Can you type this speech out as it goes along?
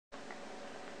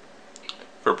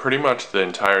For pretty much the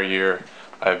entire year,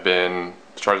 I've been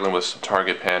struggling with some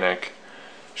target panic,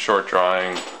 short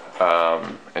drawing,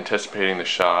 anticipating the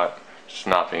shot, just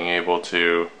not being able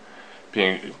to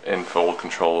be in full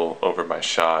control over my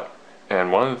shot.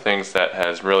 And one of the things that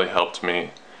has really helped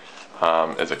me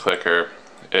is a clicker.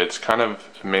 It's kind of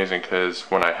amazing because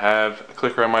when I have a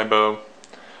clicker on my bow,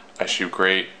 I shoot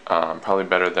great, probably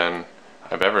better than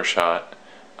I've ever shot.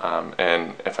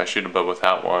 And if I shoot a bow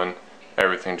without one,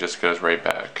 everything just goes right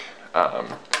back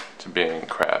to being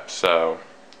crap. So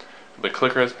the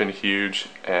clicker has been huge,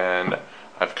 and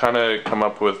I've kind of come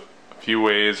up with a few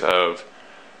ways of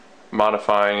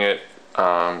modifying it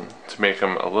to make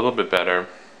them a little bit better.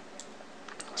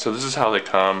 So this is how they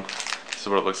come. This is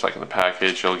what it looks like in the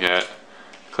package. You'll get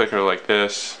a clicker like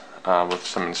this with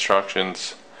some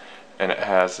instructions, and it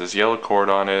has this yellow cord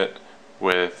on it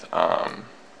with a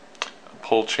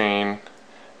pull chain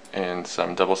and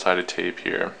some double-sided tape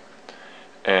here.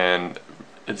 And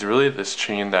it's really this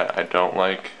chain that I don't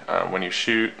like. When you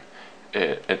shoot,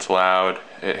 it's loud,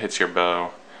 it hits your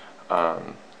bow.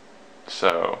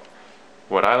 So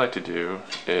what I like to do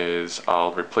is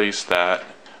I'll replace that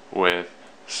with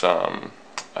some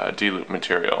D-loop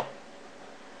material.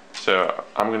 So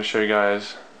I'm going to show you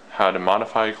guys how to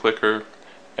modify a clicker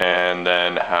and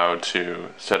then how to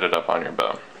set it up on your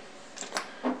bow.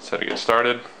 So to get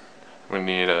started, we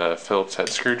need a Phillips head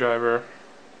screwdriver,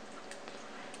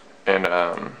 and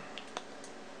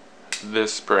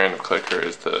this brand of clicker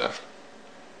is the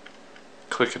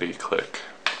Clickety Click.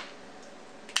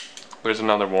 There's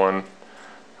another one,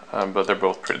 but they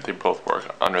both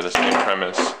work under the same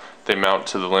premise. They mount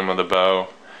to the limb of the bow,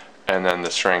 and then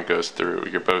the string goes through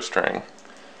your bowstring,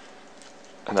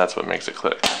 and that's what makes it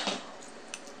click.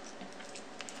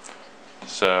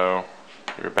 So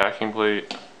your backing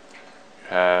plate, you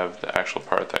have the actual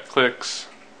part that clicks.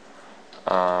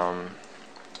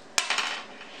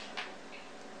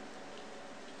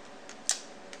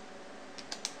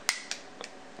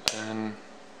 Then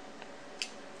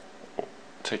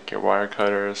take your wire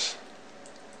cutters.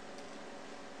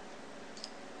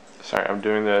 Sorry, I'm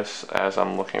doing this as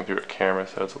I'm looking through a camera,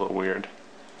 so it's a little weird.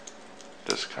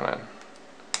 Just kind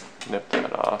of nip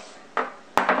that off.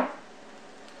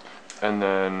 And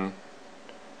then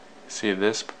see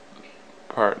this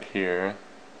part here,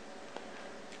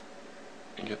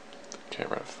 you get the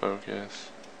camera to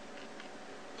focus.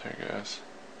 There it goes.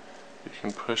 You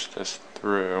can push this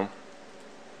through,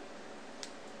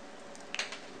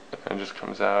 and it just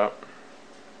comes out.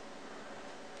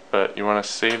 But you want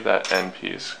to save that end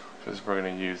piece because we're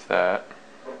going to use that.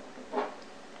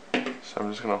 So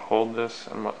I'm just going to hold this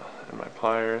in my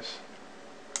pliers.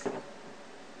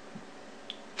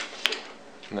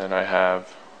 And then I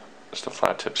have just a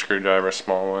flat tip screwdriver, a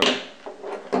small one.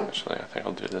 Actually, I think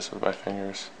I'll do this with my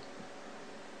fingers.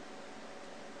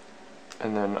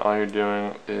 And then all you're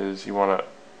doing is you want to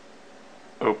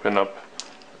open up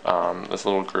this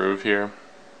little groove here.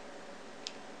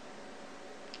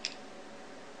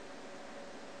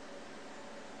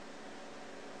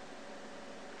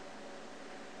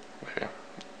 Okay,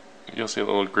 you'll see a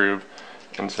little groove.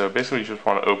 And so basically you just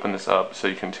want to open this up so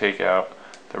you can take out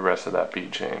the rest of that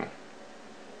bead chain.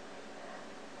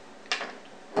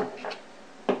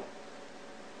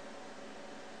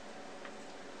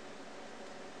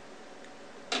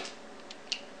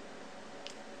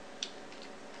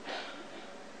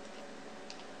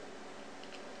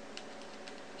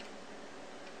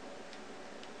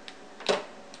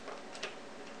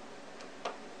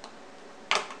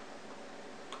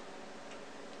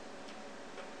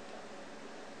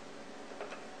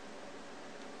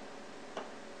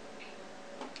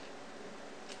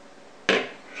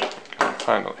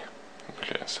 Finally.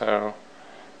 Okay, so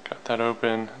got that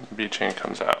open, the bead chain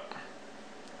comes out.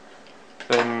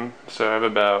 Then, so I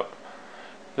have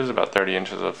this is about 30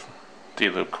 inches of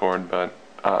D-loop cord, but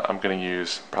I'm going to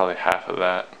use probably half of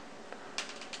that.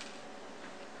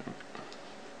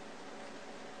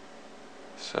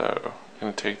 So I'm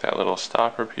going to take that little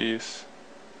stopper piece,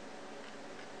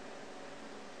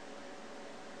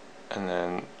 and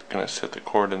then going to set the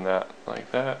cord in that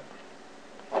like that.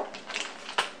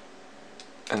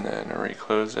 And then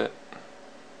reclose it.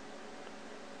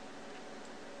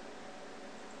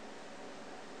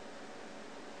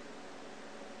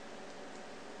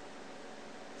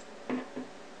 And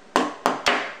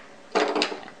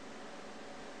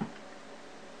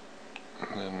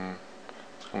then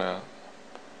it's gonna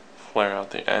flare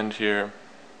out the end here,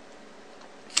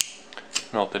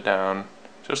 melt it down,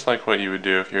 just like what you would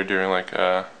do if you're doing like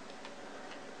a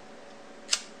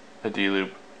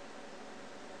D-loop.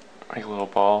 Make a little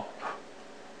ball.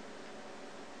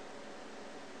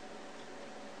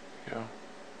 you go.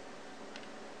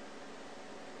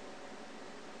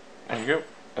 There you go.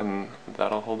 And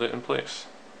that'll hold it in place.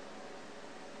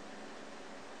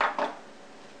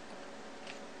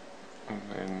 And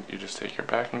then you just take your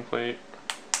backing plate,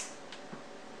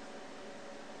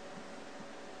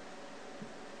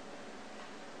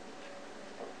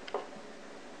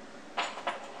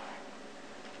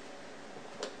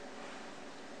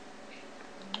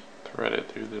 thread it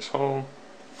through this hole.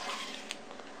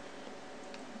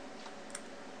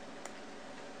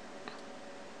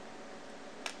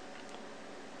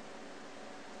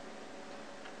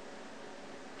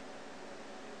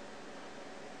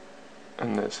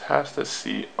 And this has to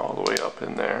seat all the way up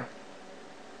in there,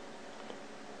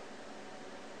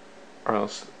 or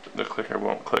else the clicker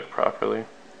won't click properly.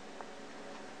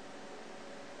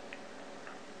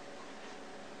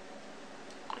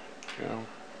 Go.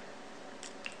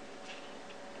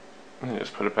 And then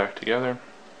just put it back together.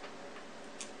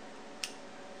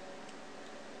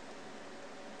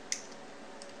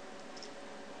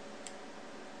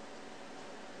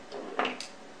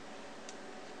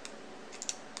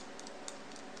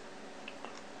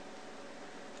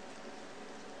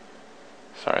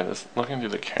 Sorry, this looking through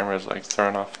the camera is like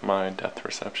throwing off my depth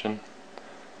perception.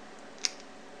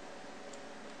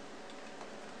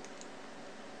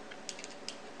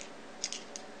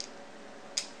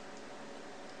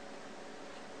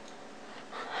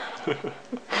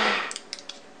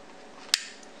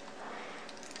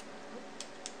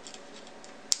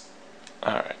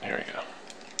 Alright, here we go.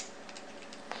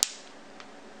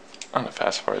 I'm gonna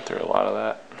fast forward through a lot of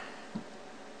that.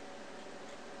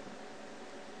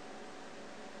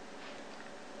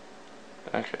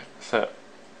 Okay, so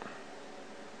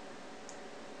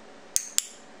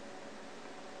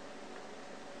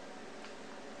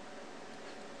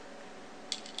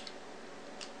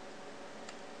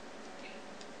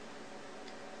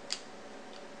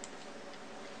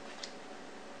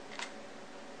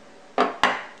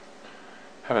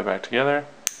have it back together,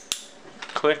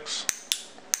 clicks,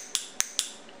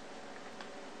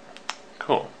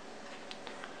 cool.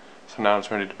 So now it's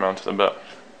ready to mount to the bow.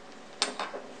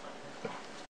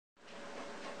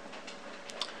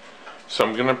 So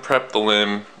I'm gonna prep the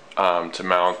limb to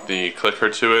mount the clicker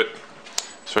to it.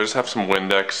 So I just have some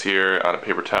Windex here on a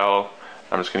paper towel.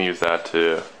 I'm just gonna use that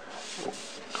to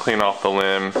clean off the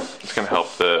limb. It's gonna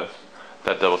help that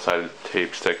double-sided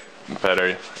tape stick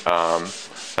better.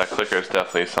 That clicker is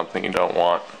definitely something you don't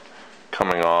want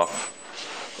coming off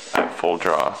at full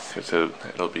draw, because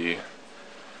it'll be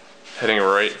hitting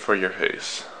right for your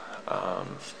face. So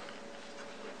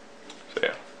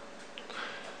yeah.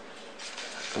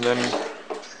 And then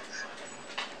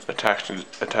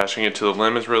attaching it to the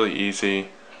limb is really easy.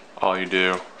 All you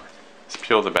do is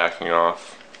peel the backing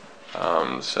off.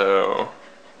 So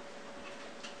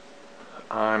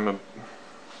I'm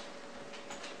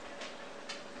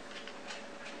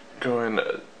going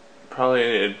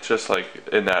probably just like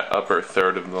in that upper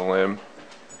third of the limb.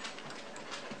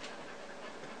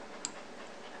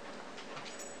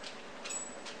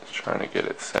 Just trying to get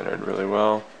it centered really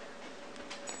well.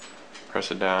 Press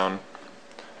it down,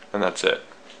 and that's it.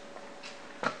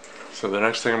 So the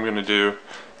next thing I'm going to do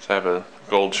is I have a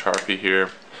gold Sharpie here.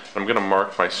 I'm going to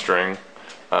mark my string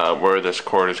where this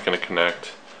cord is going to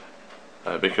connect,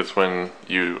 because when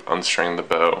you unstring the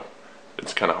bow,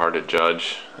 it's kind of hard to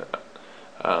judge.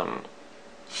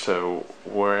 So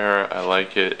where I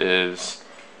like it is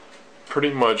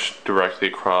pretty much directly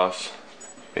across,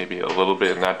 maybe a little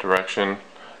bit in that direction.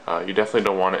 You definitely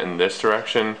don't want it in this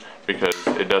direction because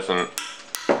it doesn't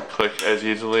click as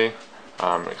easily.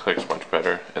 It clicks much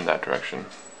better in that direction.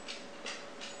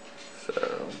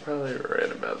 So probably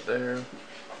right about there.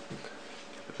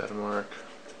 Give that a mark.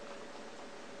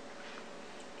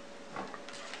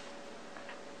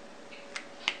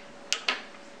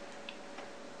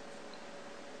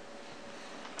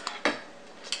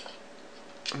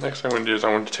 Next thing I'm going to do is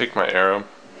I'm going to take my arrow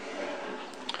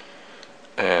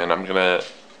and I'm going to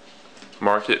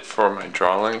mark it for my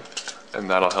draw length, and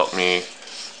that'll help me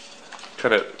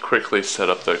kind of quickly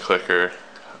set up the clicker.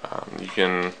 You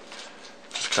can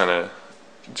just kind of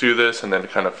do this and then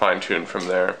kind of fine tune from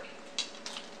there.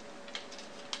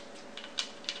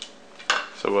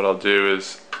 So what I'll do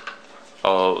is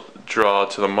I'll draw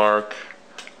to the mark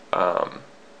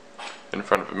in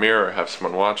front of a mirror or have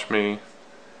someone watch me,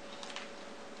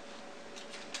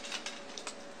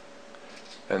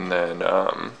 and then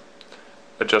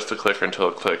adjust the clicker until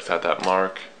it clicks at that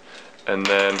mark, and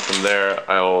then from there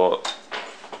I will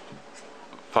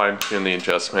fine tune the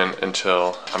adjustment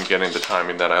until I'm getting the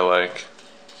timing that I like.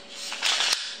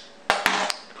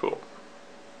 Cool.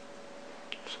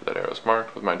 So that arrow's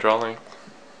marked with my draw length.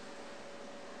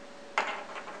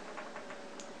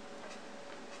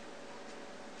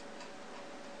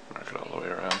 Mark it all the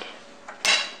way around.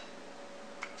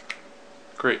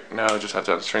 Great, now I just have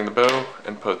to unstring the bow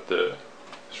and put the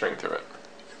string through it.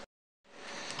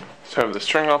 So I have the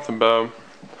string off the bow,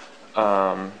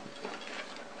 and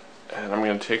I'm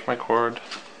going to take my cord,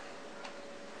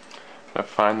 I'm going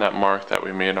to find that mark that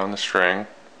we made on the string.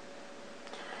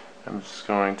 I'm just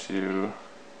going to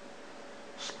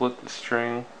split the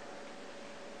string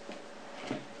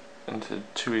into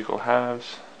 2 equal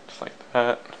halves, just like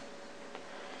that.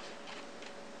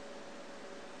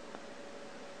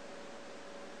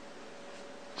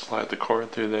 Slide the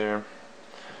cord through there.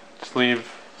 Just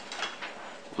leave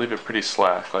it pretty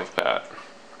slack like that.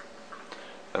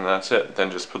 And that's it.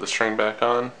 Then just put the string back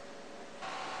on.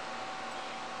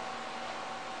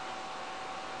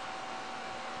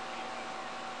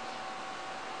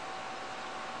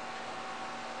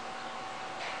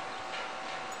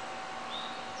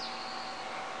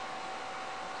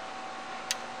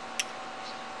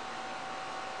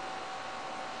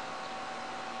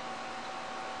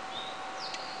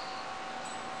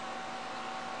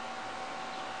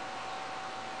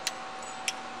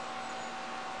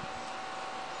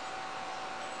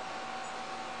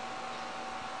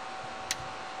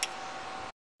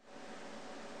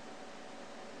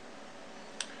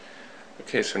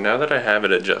 Okay, so now that I have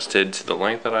it adjusted to the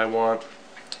length that I want,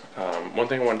 one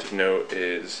thing I wanted to note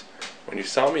is when you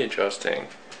saw me adjusting,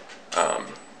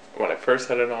 when I first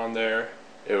had it on there,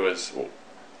 it was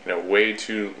way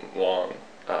too long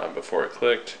before it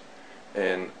clicked,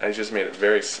 and I just made a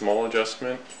very small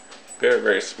adjustment,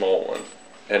 very small one,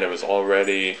 and it was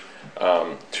already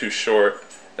too short,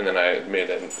 and then I made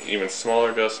an even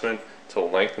smaller adjustment to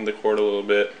lengthen the cord a little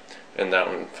bit, and that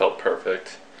one felt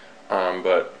perfect.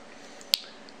 But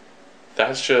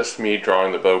that's just me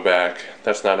drawing the bow back.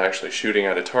 That's not actually shooting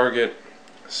at a target.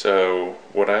 So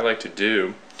what I like to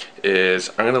do is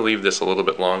I'm going to leave this a little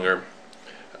bit longer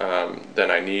than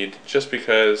I need, just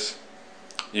because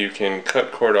you can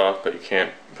cut cord off but you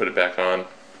can't put it back on.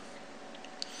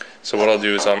 So what I'll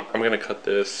do is I'm going to cut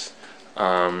this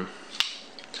and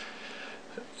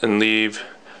leave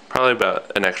probably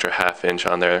about an extra ½ inch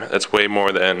on there. That's way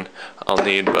more than I'll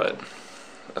need, but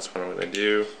that's what I'm going to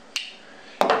do.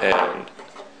 And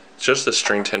just the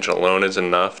string tension alone is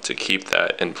enough to keep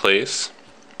that in place.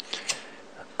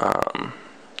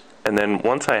 And then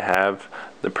once I have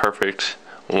the perfect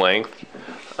length,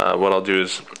 what I'll do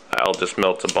is I'll just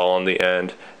melt the ball on the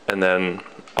end, and then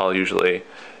I'll usually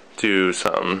do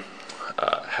some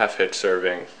half-hitch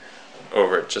serving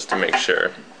over it just to make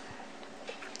sure.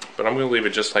 But I'm going to leave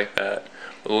it just like that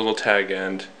with a little tag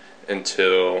end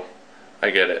until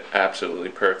I get it absolutely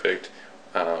perfect,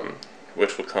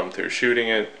 which will come through shooting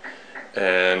it.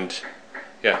 And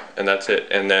yeah, and that's it.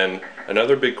 And then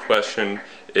another big question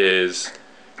is,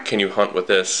 can you hunt with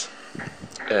this?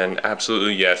 And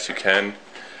absolutely yes, you can.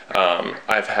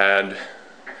 I've had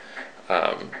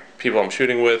people I'm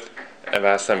shooting with, I've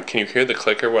asked them, can you hear the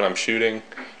clicker when I'm shooting?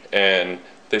 And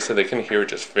they said they can hear it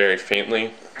just very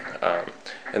faintly.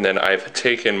 And then I've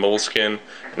taken moleskin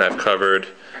and I've covered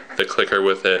the clicker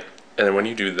with it, and then when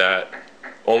you do that,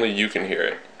 only you can hear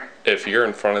it. If you're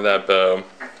in front of that bow,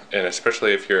 and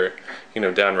especially if you're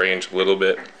downrange a little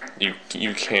bit,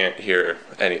 you can't hear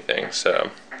anything.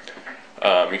 So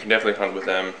you can definitely hunt with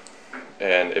them.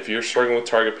 And if you're struggling with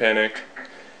target panic,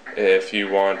 if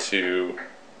you want to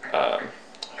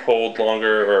hold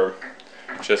longer or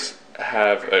just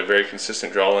have a very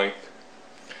consistent draw length,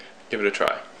 give it a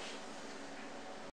try.